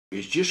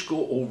is just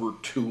go over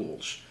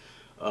tools.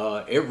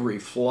 Every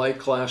fly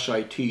class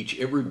I teach,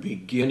 every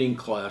beginning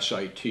class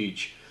I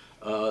teach,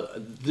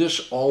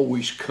 this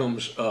always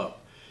comes up.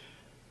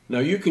 Now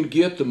you can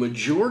get the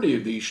majority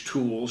of these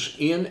tools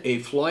in a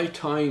fly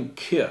tying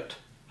kit.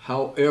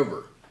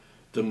 However,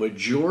 the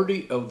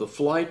majority of the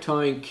fly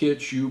tying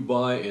kits you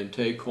buy and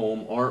take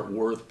home aren't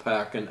worth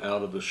packing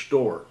out of the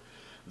store.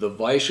 The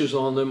vices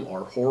on them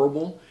are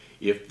horrible.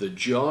 If the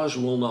jaws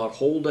will not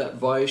hold that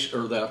vise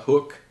or that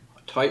hook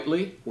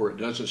tightly where it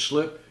doesn't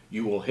slip,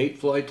 you will hate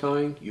fly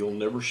tying. You'll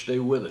never stay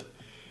with it.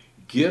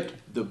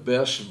 Get the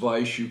best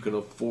vise you can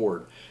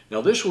afford.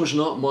 Now this was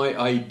not my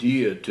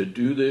idea to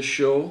do this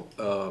show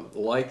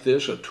like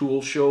this, a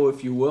tool show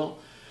if you will.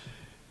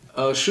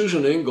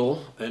 Susan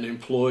Engel, an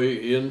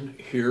employee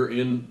here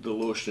in the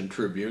Lewiston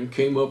Tribune,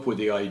 came up with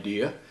the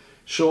idea.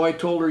 So I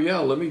told her, yeah,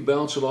 let me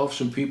bounce it off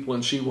some people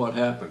and see what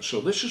happens.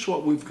 So this is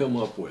what we've come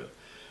up with.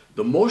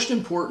 The most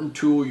important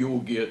tool you will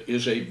get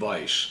is a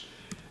vise.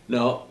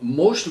 Now,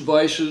 most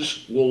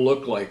vices will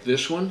look like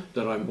this one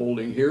that I'm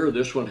holding here.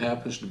 This one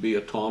happens to be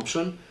a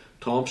Thompson.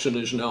 Thompson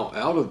is now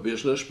out of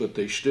business, but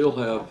they still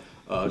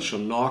have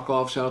some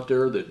knockoffs out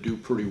there that do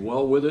pretty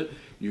well with it.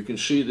 You can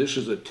see this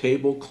is a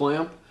table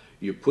clamp.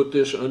 You put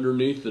this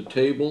underneath the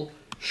table,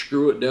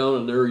 screw it down,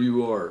 and there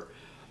you are.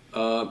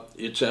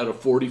 It's at a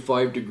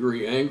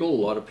 45-degree angle.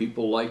 A lot of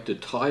people like to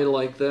tie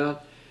like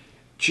that.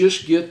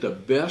 Just get the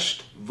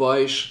best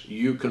vise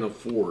you can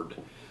afford.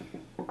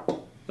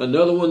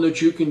 Another one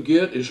that you can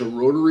get is a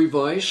rotary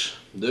vise.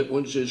 That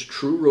one is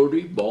true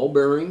rotary, ball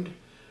bearinged.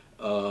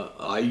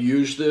 I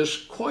use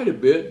this quite a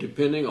bit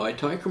depending, I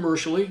tie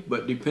commercially,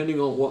 but depending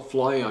on what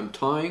fly I'm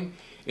tying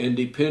and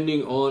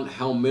depending on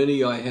how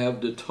many I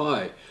have to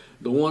tie.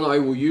 The one I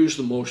will use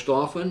the most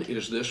often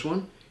is this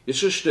one.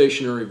 It's a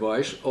stationary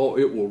vise. Oh,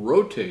 it will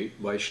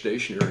rotate by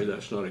stationary.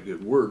 That's not a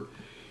good word.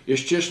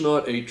 It's just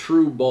not a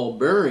true ball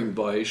bearing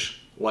vise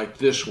like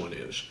this one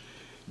is.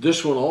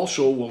 This one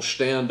also will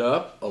stand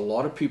up. A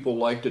lot of people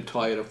like to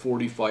tie at a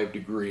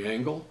 45-degree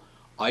angle.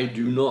 I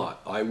do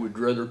not. I would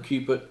rather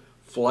keep it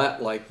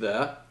flat like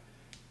that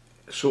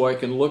so I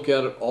can look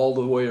at it all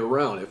the way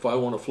around. If I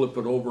want to flip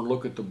it over and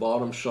look at the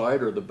bottom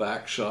side or the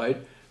back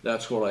side,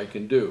 that's what I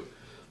can do.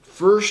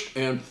 First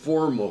and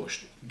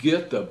foremost,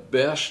 get the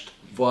best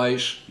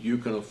vise you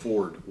can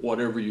afford,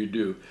 whatever you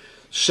do.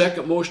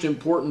 Second most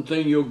important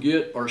thing you'll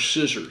get are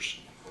scissors.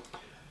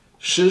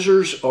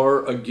 Scissors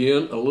are,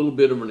 again, a little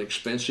bit of an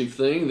expensive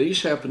thing.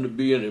 These happen to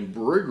be an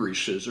embroidery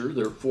scissor.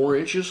 They're 4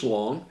 inches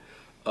long.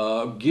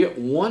 Get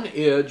one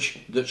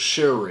edge that's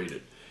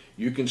serrated.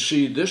 You can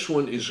see this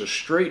one is a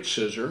straight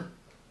scissor.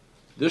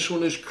 This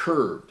one is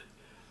curved.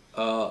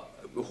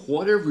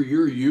 Whatever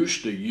you're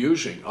used to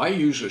using, I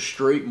use a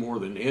straight more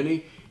than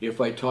any. If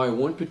I tie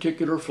one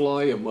particular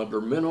fly, a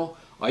mother minnow,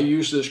 I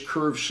use this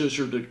curved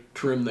scissor to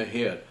trim the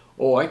head.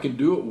 Oh, I can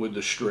do it with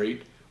the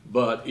straight,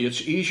 but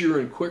it's easier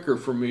and quicker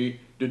for me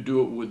to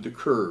do it with the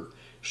curve.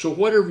 So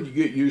whatever you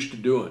get used to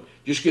doing,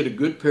 just get a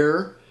good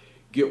pair,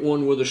 get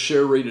one with a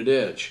serrated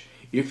edge.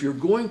 If you're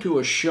going to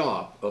a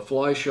shop, a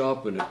fly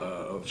shop, and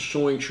a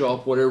sewing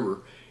shop,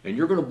 whatever, and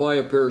you're going to buy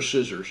a pair of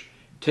scissors,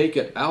 take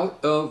it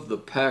out of the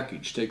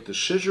package. Take the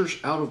scissors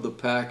out of the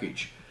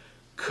package.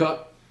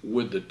 Cut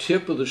with the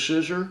tip of the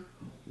scissor,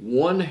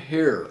 one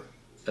hair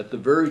at the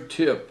very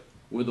tip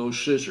with those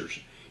scissors.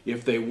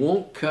 If they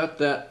won't cut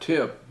that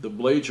tip, the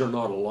blades are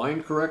not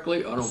aligned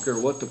correctly. I don't care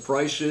what the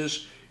price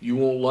is, you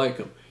won't like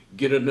them.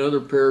 Get another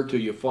pair till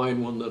you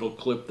find one that'll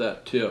clip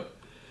that tip.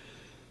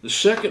 The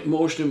second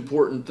most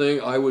important thing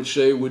I would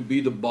say would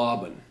be the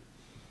bobbin.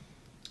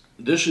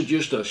 This is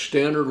just a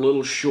standard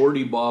little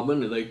shorty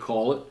bobbin, they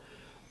call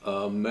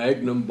it.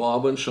 Magnum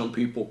bobbin, some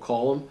people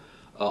call them.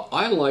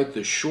 I like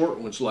the short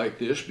ones like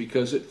this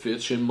because it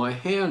fits in my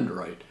hand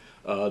right.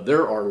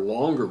 There are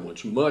longer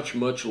ones, much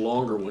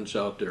longer ones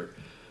out there.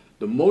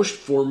 The most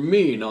for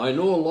me, now I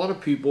know a lot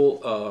of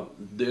people,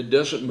 it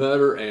doesn't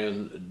matter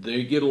and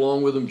they get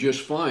along with them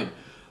just fine.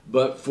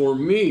 But for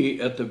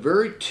me, at the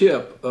very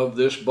tip of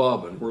this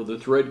bobbin, where the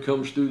thread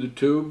comes through the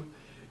tube,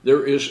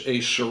 there is a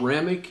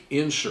ceramic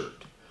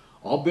insert.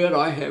 I'll bet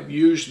I have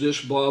used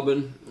this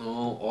bobbin,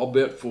 I'll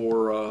bet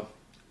for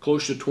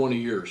close to 20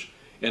 years,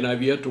 and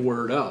I've yet to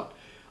wear it out.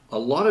 A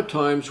lot of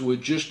times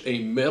with just a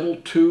metal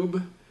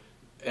tube,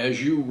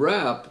 as you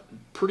wrap,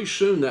 pretty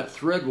soon that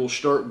thread will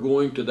start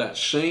going to that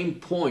same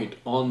point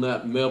on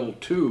that metal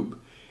tube,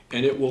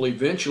 and it will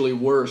eventually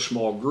wear a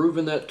small groove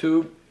in that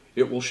tube.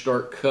 It will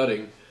start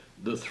cutting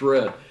the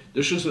thread.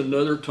 This is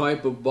another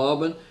type of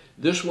bobbin.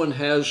 This one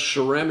has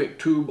ceramic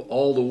tube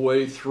all the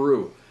way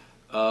through.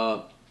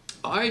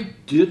 I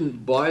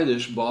didn't buy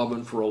this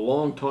bobbin for a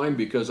long time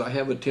because I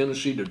have a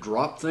tendency to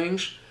drop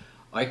things.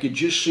 I could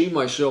just see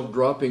myself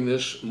dropping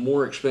this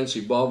more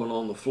expensive bobbin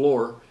on the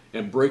floor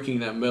and breaking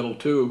that metal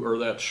tube or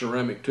that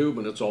ceramic tube,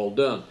 and it's all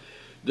done.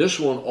 This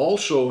one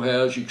also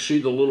has, you can see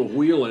the little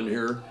wheel in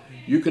here,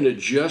 you can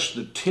adjust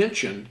the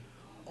tension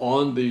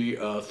on the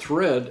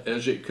thread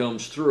as it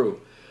comes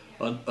through.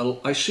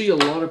 I see a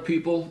lot of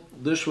people,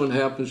 this one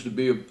happens to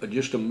be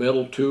just a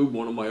metal tube,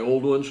 one of my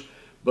old ones,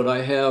 but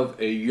I have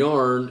a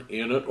yarn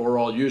in it, or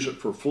I'll use it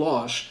for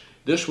floss.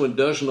 This one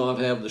does not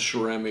have the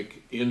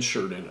ceramic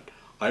insert in it.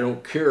 I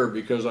don't care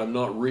because I'm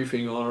not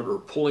reefing on it or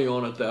pulling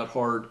on it that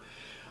hard.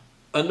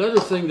 Another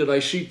thing that I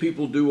see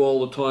people do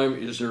all the time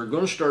is they're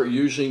going to start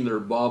using their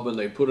bobbin.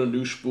 They put a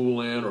new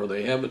spool in, or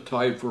they have it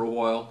tied for a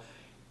while,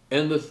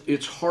 and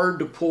it's hard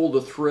to pull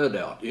the thread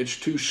out. It's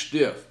too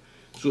stiff.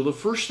 So the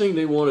first thing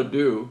they want to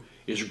do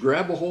is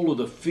grab a hold of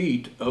the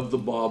feet of the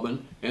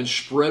bobbin and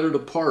spread it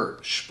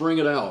apart, spring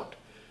it out.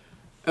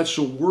 That's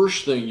the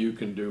worst thing you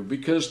can do,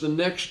 because the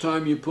next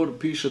time you put a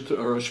piece of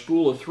or a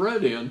spool of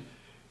thread in,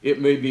 it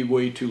may be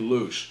way too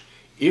loose.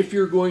 If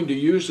you're going to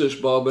use this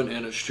bobbin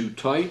and it's too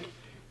tight,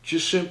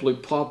 just simply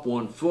pop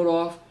one foot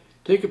off,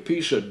 take a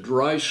piece of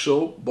dry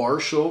soap, bar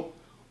soap,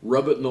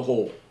 rub it in the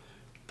hole,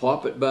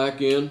 pop it back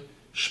in,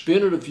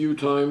 spin it a few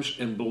times,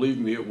 and believe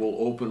me, it will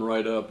open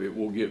right up. It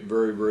will get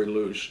very, very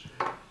loose.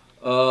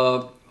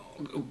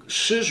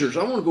 Scissors.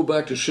 I want to go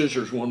back to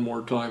scissors one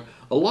more time.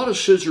 A lot of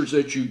scissors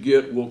that you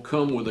get will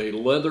come with a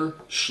leather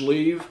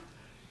sleeve.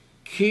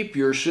 Keep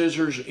your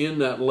scissors in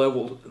that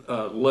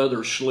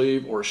leather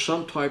sleeve or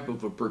some type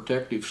of a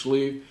protective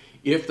sleeve.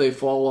 If they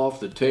fall off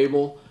the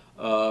table,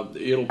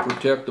 it'll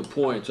protect the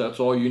points.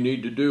 That's all you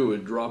need to do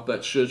is drop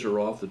that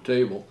scissor off the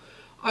table.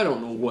 I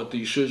don't know what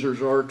these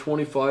scissors are,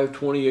 $25,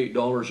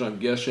 $28 I'm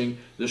guessing.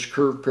 This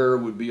curved pair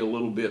would be a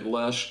little bit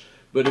less.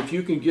 But if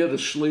you can get a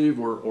sleeve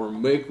or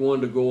make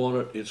one to go on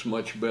it, it's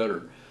much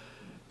better.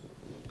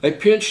 I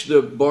pinch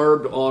the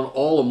barb on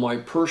all of my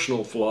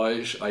personal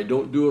flies. I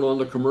don't do it on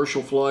the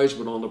commercial flies,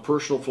 but on the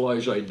personal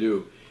flies I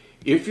do.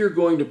 If you're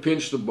going to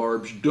pinch the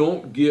barbs,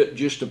 don't get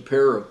just a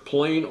pair of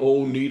plain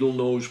old needle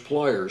nose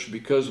pliers,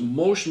 because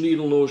most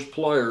needle nose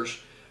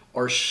pliers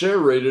are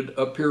serrated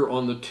up here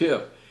on the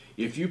tip.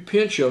 If you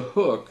pinch a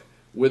hook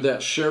with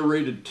that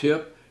serrated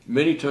tip,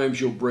 many times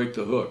you'll break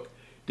the hook.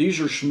 These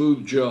are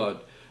smooth jawed.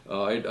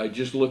 I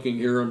just looking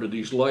here under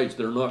these lights,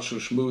 they're not so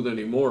smooth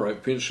anymore.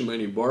 I've pinched so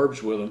many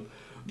barbs with them.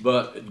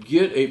 But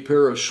get a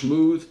pair of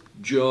smooth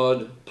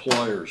jawed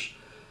pliers.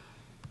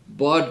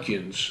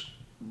 Bodkins.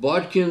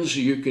 Bodkins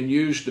you can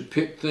use to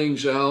pick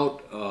things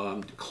out,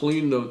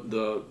 clean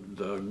the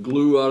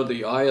glue out of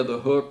the eye of the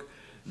hook.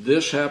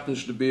 This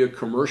happens to be a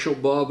commercial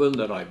bobbin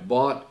that I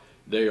bought.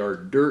 They are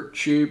dirt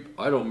cheap.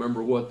 I don't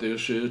remember what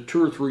this is, $2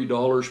 or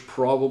 $3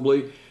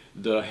 probably.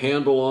 The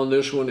handle on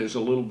this one is a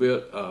little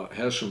bit,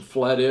 has some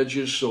flat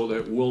edges so that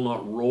it will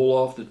not roll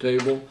off the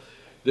table.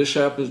 This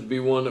happens to be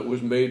one that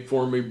was made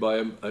for me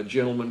by a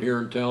gentleman here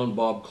in town,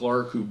 Bob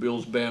Clark, who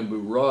builds bamboo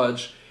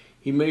rods.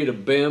 He made a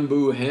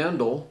bamboo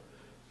handle,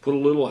 put a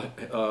little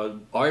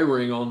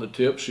eye-ring on the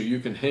tip so you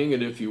can hang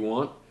it if you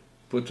want,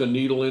 puts a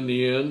needle in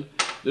the end.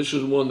 This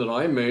is one that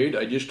I made.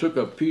 I just took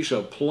a piece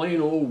of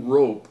plain old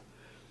rope,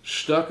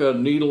 stuck a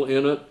needle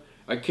in it.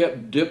 I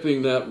kept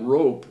dipping that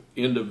rope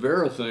into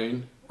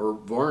Varathane, or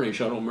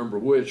varnish, I don't remember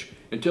which,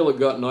 until it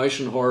got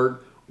nice and hard.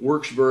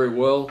 Works very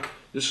well.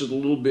 This is a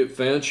little bit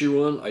fancy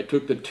one. I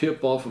took the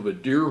tip off of a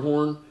deer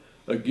horn.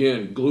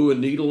 Again, glue a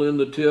needle in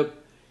the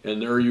tip,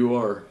 and there you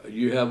are.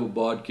 You have a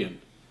bodkin.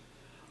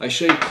 I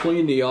say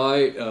clean the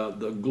eye,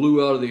 the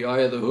glue out of the eye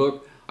of the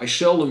hook. I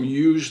seldom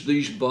use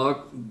these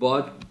bodkins,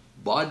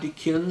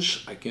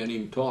 I can't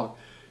even talk,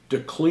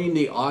 to clean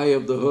the eye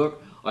of the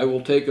hook. I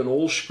will take an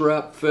old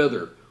scrap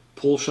feather,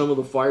 pull some of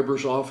the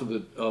fibers off of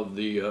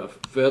the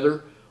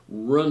feather,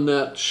 run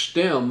that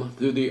stem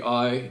through the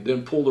eye,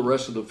 then pull the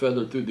rest of the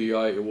feather through the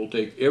eye. It will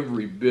take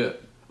every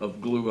bit of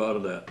glue out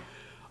of that.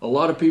 A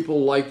lot of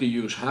people like to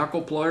use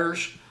hackle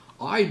pliers.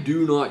 I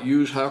do not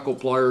use hackle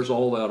pliers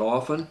all that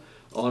often.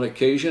 On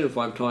occasion, if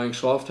I'm tying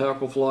soft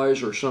hackle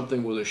flies or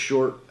something with a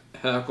short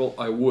hackle,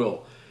 I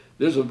will.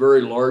 This is a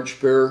very large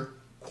pair,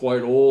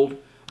 quite old,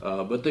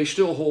 but they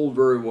still hold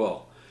very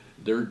well.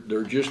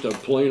 They're just a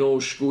plain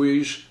old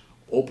squeeze,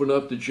 open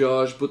up the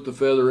jaws, put the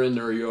feather in,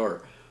 there you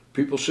are.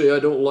 People say I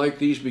don't like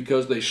these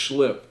because they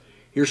slip.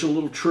 Here's a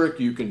little trick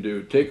you can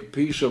do. Take a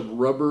piece of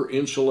rubber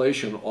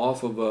insulation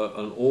off of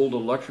an old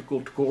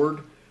electrical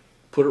cord,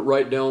 put it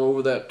right down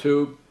over that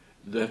tube,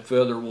 that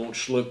feather won't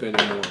slip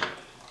anymore.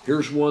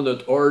 Here's one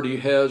that already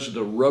has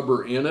the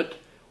rubber in it.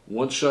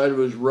 One side of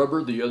it is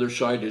rubber, the other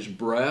side is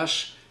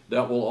brass.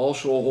 That will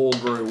also hold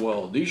very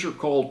well. These are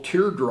called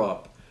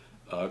teardrop,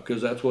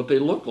 because that's what they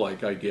look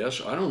like, I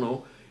guess. I don't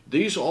know.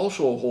 These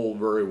also hold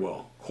very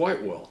well,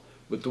 quite well.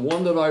 But the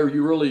one that I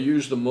really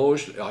use the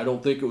most, I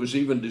don't think it was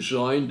even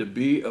designed to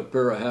be a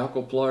pair of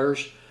hackle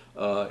pliers.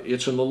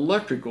 It's an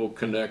electrical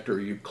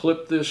connector. You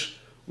clip this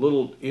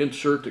little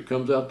insert that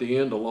comes out the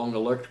end along the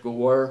electrical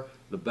wire.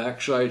 The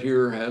back side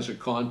here has a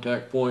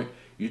contact point.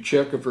 You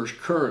check if there's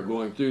current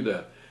going through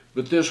that.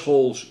 But this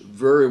holds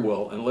very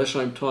well. Unless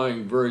I'm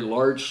tying very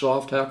large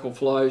soft hackle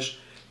flies,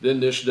 then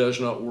this does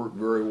not work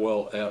very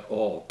well at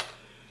all.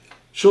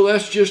 So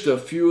that's just a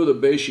few of the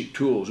basic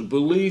tools.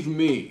 Believe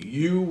me,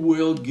 you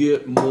will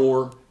get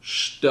more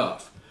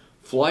stuff.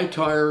 Fly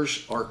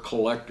tyers are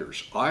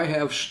collectors. I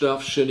have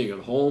stuff sitting at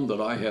home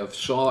that I have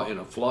saw in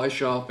a fly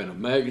shop, in a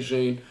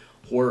magazine,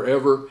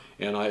 wherever,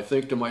 and I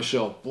think to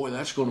myself, boy,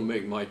 that's going to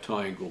make my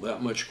tying go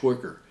that much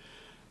quicker.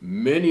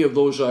 Many of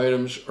those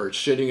items are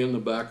sitting in the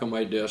back of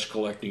my desk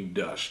collecting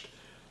dust.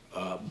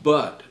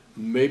 But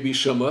maybe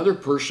some other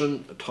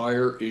person, a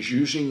tyer, is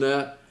using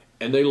that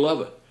and they love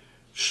it.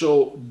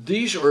 So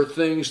these are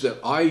things that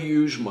I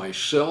use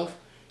myself.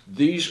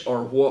 These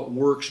are what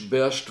works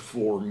best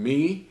for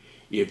me.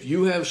 If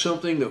you have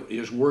something that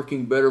is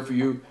working better for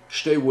you,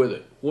 stay with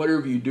it.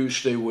 Whatever you do,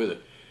 stay with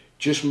it.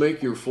 Just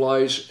make your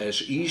flies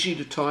as easy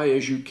to tie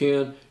as you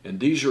can, and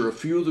these are a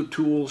few of the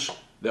tools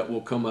that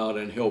will come out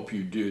and help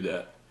you do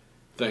that.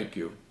 Thank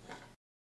you.